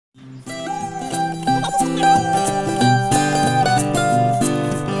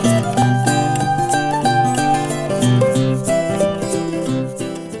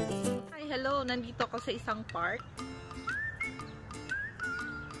start.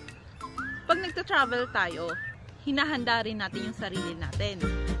 Pag nagta-travel tayo, hinahanda rin natin yung sarili natin.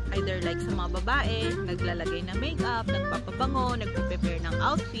 Either like sa mga babae, naglalagay ng makeup, nagpapabango, nagpe-prepare ng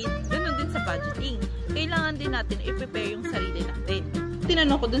outfit, ganun din sa budgeting. Kailangan din natin i-prepare yung sarili natin.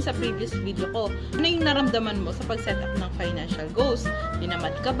 Tinanong ko dun sa previous video ko, ano yung naramdaman mo sa pag-set up ng financial goals?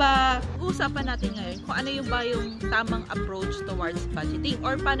 Dinamad ka ba? Uusapan natin ngayon kung ano yung ba yung tamang approach towards budgeting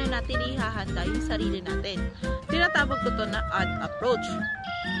or paano natin ihahanda yung sarili natin. Tinatawag ko to na ODD approach.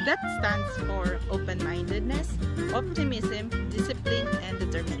 That stands for open-mindedness, optimism, discipline, and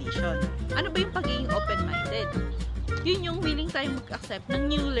determination. Ano ba yung pagiging open-minded? Yun yung willing tayong mag-accept ng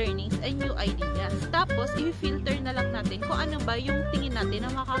new learnings and new ideas. Tapos, i-filter na lang natin kung ano ba yung tingin natin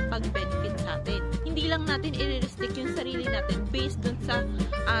na makapag-benefit natin. Hindi lang natin i-restrict yung sarili natin based dun sa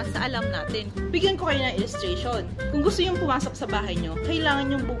alam natin. Bigyan ko kayo ng illustration. Kung gusto yung pumasok sa bahay nyo,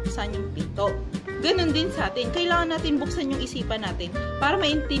 kailangan yung buksan yung pinto. Ganon din sa atin. Kailangan natin buksan yung isipan natin para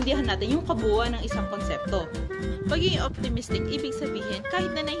maintindihan natin yung kabuuan ng isang konsepto. Pagiging optimistic, ibig sabihin,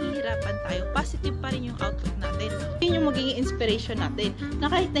 kahit na nahihirapan tayo, positive pa rin yung outlook natin. Yun yung magiging inspiration natin, na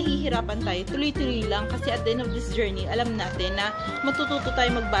kahit nahihirapan tayo, tuloy-tuloy lang kasi at the end of this journey, alam natin na matututo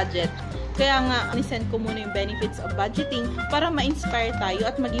tayo mag-budget. Kaya nga, nisend ko muna yung benefits of budgeting para ma-inspire tayo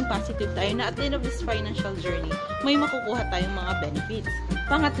at maging positive tayo na at the end of this financial journey, may makukuha tayong mga benefits.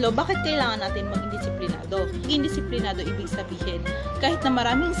 Pangatlo, bakit kailangan natin maging disiplinado? Maging disiplinado, ibig sabihin, kahit na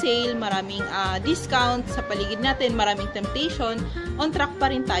maraming sale, maraming discount sa paligid natin, maraming temptation, on track pa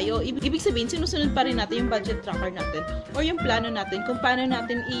rin tayo. Ibig sabihin, sinusunod pa rin natin yung budget tracker natin or yung plano natin kung paano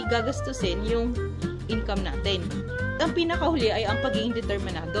natin igagastusin yung income natin. Ang pinakahuli ay ang pagiging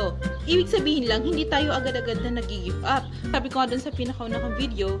determinado. Ibig sabihin lang, hindi tayo agad-agad na nag-give up. Sabi ko nga dun sa pinakauna kong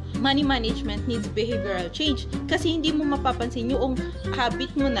video, money management needs behavioral change. Kasi hindi mo mapapansin yung habit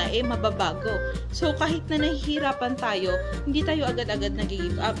mo na mababago. So kahit na nahihirapan tayo, hindi tayo agad-agad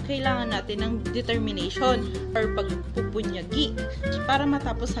nag-give up. Kailangan natin ng determination or pagpupunyagi para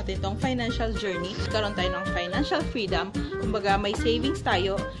matapos natin tong financial journey. Karoon tayo ng financial freedom. Kumbaga may savings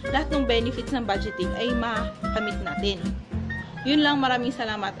tayo. Lahat ng benefits ng budgeting ay makamit natin. Yun lang, maraming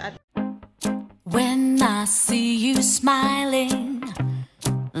salamat at when I see you smiling,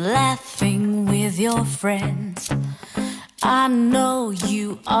 laughing with your friends, I know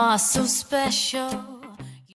you are so special.